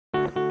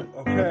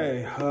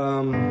Okay,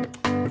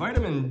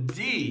 vitamin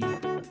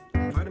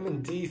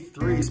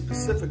D3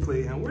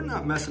 specifically, and we're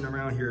not messing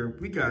around here.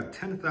 We got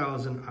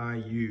 10,000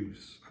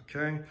 IUs,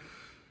 okay?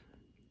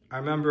 I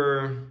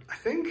remember, I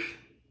think,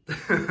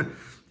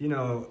 you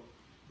know,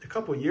 a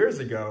couple years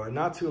ago, and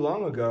not too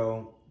long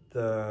ago,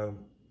 the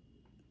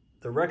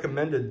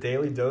recommended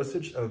daily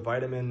dosage of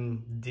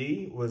vitamin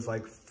D was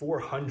like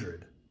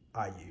 400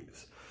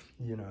 IUs.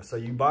 You know, so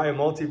you buy a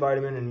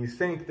multivitamin and you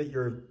think that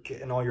you're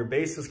getting all your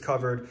bases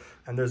covered,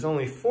 and there's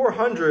only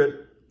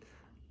 400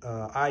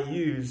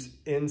 IUs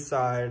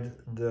inside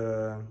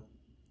the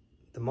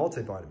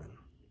multivitamin.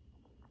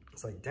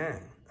 It's like,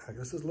 dang,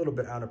 this is a little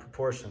bit out of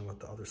proportion with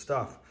the other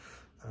stuff.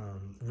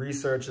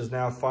 Research is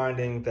now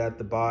finding that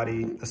the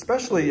body,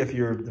 especially if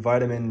you're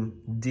vitamin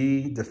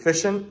D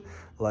deficient,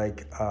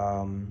 like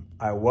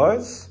I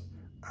was,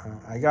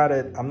 I got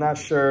it. I'm not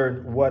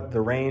sure what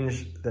the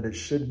range that it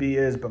should be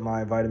is, but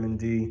my vitamin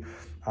D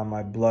on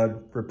my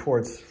blood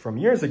reports from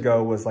years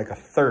ago was like a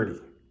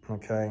 30,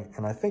 okay?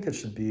 And I think it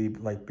should be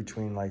like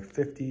between like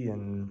 50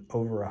 and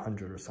over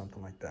 100 or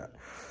something like that.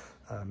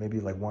 Maybe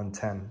like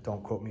 110,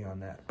 don't quote me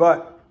on that.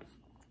 But,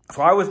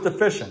 so I was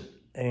deficient,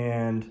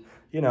 and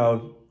you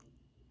know,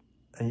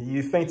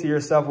 you think to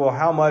yourself, well,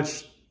 how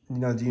much, you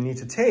know, do you need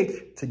to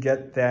take to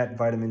get that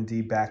vitamin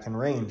D back in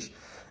range?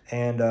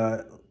 And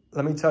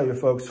let me tell you,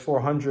 folks,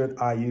 400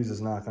 IUs is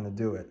not going to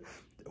do it.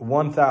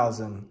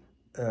 1,000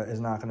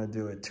 is not going to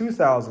do it.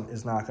 2,000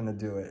 is not going to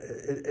do it.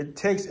 It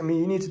takes, I mean,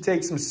 you need to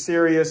take some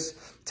serious,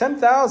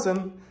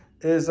 10,000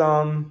 is,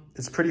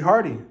 it's pretty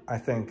hardy, I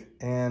think.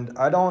 And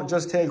I don't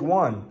just take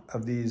one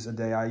of these a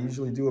day. I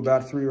usually do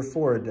about 3 or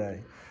 4 a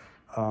day.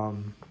 I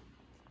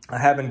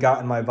haven't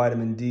gotten my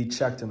vitamin D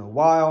checked in a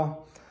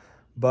while,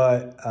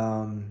 but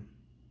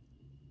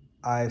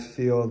I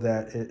feel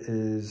that it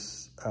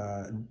is,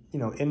 you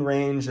know, in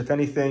range. If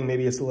anything,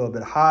 maybe it's a little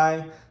bit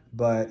high,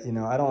 but, you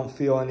know, I don't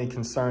feel any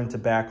concern to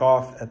back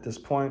off at this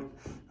point.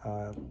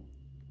 You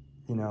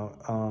know,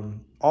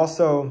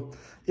 also,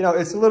 you know,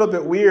 it's a little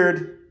bit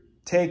weird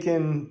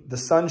taking the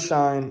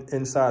sunshine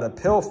inside a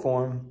pill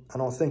form. I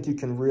don't think you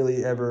can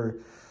really ever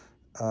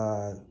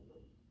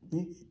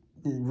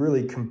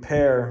really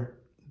compare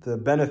the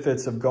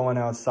benefits of going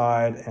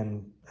outside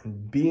and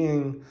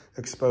being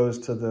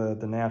exposed to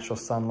the natural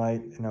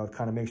sunlight. You know, it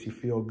kind of makes you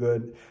feel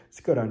good. It's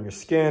good on your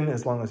skin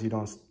as long as you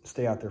don't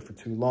stay out there for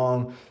too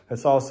long.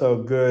 It's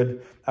also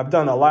good. I've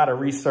done a lot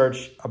of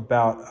research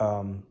about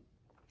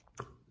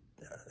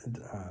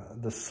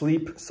the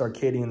sleep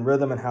circadian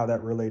rhythm and how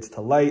that relates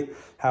to light,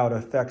 how it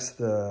affects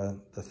the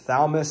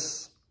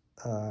thalamus.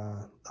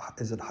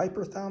 Is it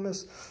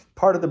hypothalamus?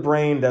 Part of the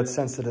brain that's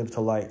sensitive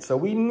to light. So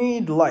we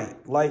need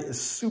light. Light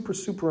is super,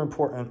 super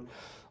important.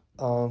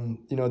 You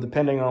know,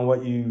 depending on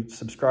what you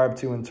subscribe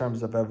to in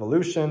terms of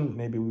evolution,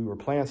 maybe we were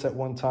plants at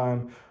one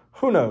time,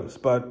 who knows?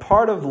 But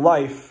part of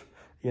life,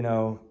 you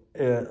know,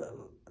 if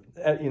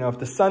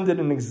the sun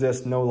didn't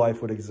exist, no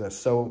life would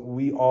exist. So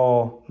we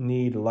all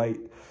need light.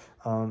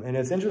 And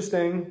it's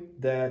interesting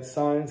that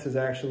science has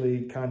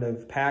actually kind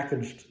of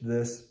packaged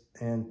this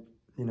and,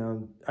 you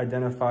know,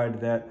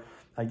 identified that,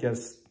 I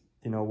guess,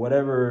 you know,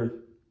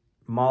 whatever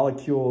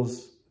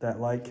molecules that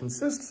light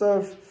consists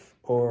of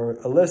or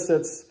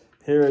elicits,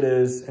 here it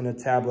is in a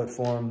tablet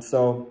form.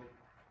 So,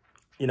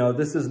 you know,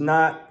 this is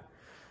not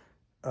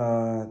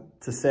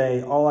to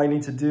say all I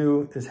need to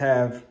do is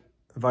have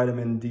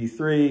vitamin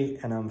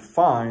D3 and I'm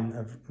fine,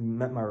 I've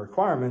met my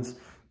requirements.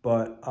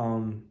 But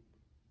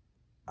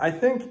I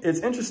think it's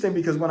interesting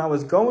because when I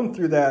was going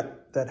through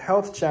that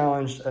health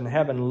challenge and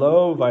having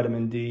low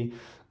vitamin D,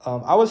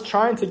 I was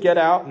trying to get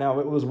out. Now,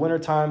 it was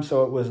wintertime,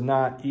 so it was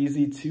not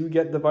easy to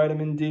get the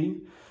vitamin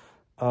D.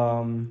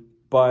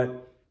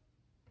 But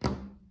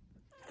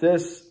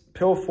this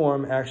pill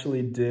form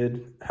actually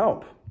did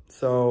help.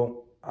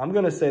 So I'm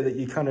going to say that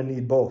you kind of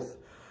need both.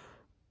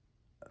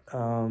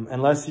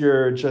 Unless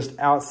you're just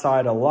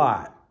outside a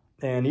lot.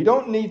 And you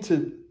don't need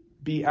to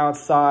be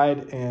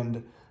outside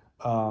and,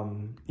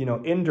 you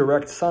know, in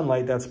direct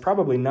sunlight. That's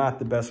probably not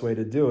the best way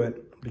to do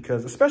it.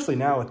 Because especially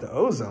now with the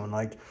ozone,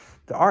 like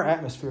our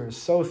atmosphere is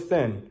so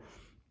thin.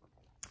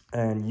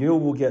 And you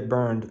will get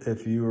burned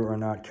if you are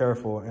not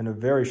careful in a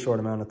very short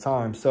amount of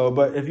time. So,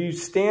 but if you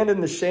stand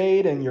in the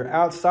shade and you're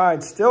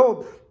outside,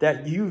 still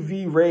that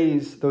UV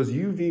rays, those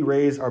UV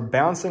rays are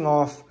bouncing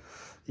off,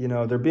 you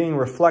know, they're being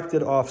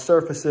reflected off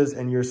surfaces,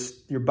 and your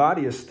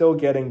body is still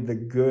getting the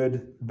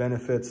good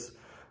benefits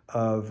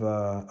of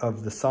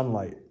the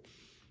sunlight.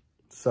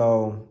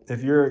 So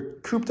if you're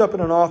cooped up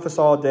in an office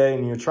all day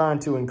and you're trying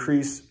to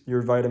increase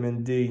your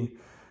vitamin D,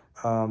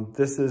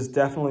 this is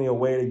definitely a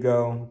way to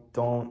go.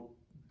 Don't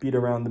beat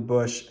around the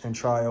bush and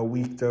try a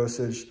weak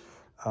dosage.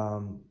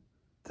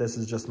 This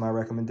is just my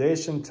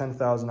recommendation,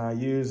 10,000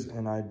 IUs,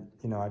 and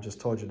I just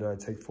told you that I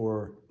take 3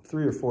 or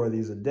 4 of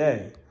these a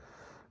day.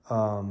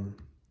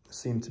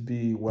 Seem to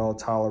be well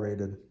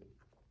tolerated.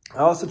 I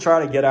also try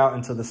to get out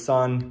into the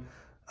sun,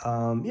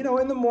 you know,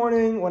 in the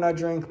morning when I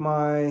drink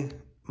my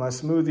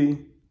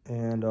smoothie,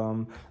 and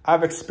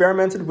I've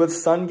experimented with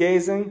sun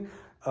gazing.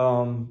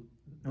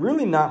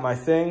 Really not my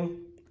thing.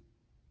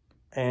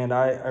 And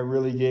I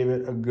really gave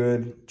it a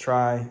good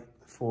try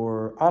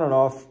for on and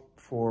off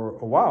for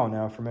a while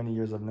now. For many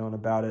years I've known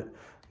about it.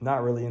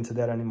 Not really into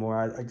that anymore.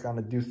 I kind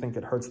of do think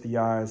it hurts the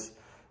eyes.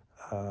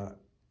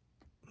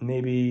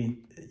 Maybe,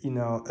 you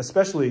know,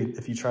 especially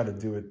if you try to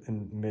do it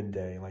in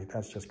midday, like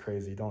that's just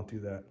crazy. Don't do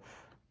that.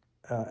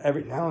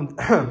 Every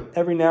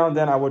now and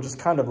then I will just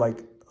kind of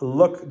like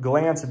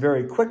glance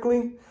very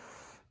quickly.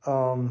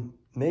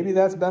 Maybe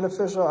that's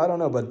beneficial. I don't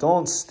know, but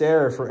don't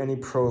stare for any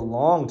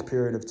prolonged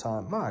period of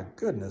time. My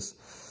goodness.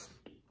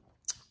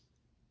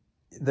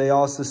 They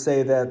also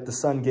say that the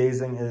sun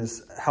gazing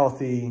is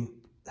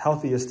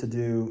healthiest to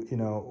do, you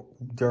know,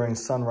 during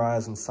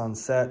sunrise and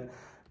sunset.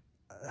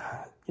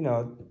 You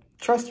know,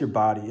 trust your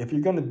body. If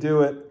you're going to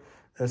do it,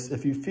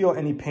 if you feel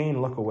any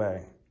pain, look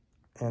away.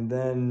 And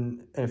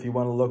then if you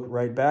want to look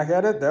right back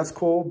at it, that's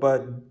cool.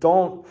 But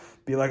don't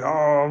be like,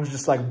 oh, I'm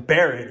just like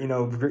bare it, you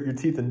know, grit your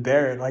teeth and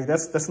bare it. Like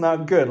that's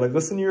not good. Like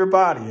listen to your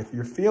body. If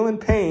you're feeling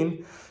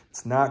pain,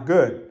 it's not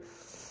good.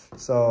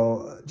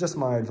 So just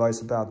my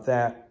advice about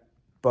that.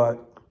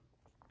 But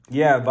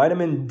yeah,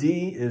 vitamin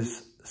D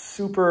is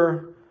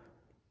super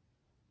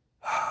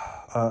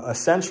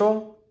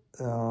essential.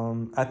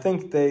 I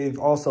think they've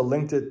also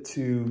linked it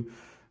to,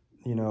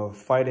 you know,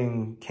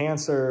 fighting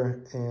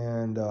cancer,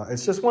 and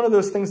it's just one of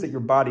those things that your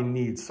body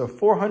needs. So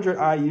 400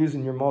 IUs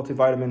in your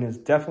multivitamin is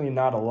definitely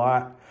not a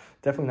lot,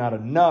 definitely not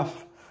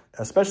enough,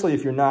 especially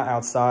if you're not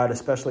outside,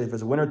 especially if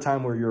it's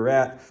wintertime where you're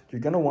at.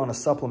 You're going to want to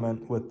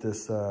supplement with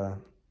this,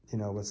 you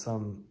know, with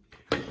some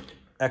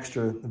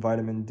extra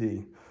vitamin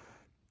D.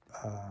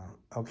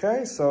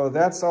 Okay, so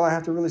that's all I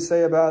have to really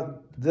say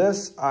about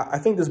this. I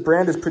think this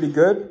brand is pretty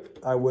good.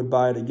 I would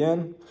buy it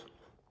again.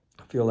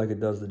 I feel like it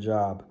does the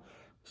job.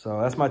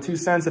 So that's my 2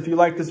 cents. If you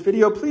like this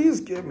video,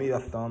 please give me a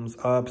thumbs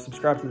up.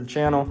 Subscribe to the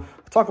channel.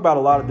 I talk about a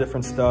lot of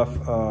different stuff.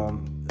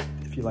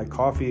 If you like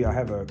coffee, I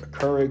have a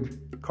Keurig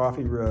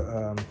coffee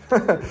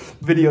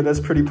video that's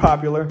pretty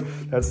popular.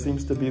 That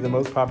seems to be the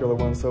most popular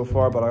one so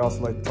far. But I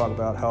also like to talk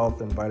about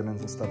health and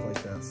vitamins and stuff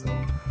like that.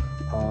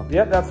 So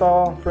yeah, that's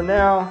all for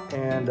now.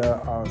 And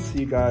I'll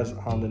see you guys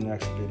on the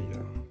next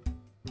video.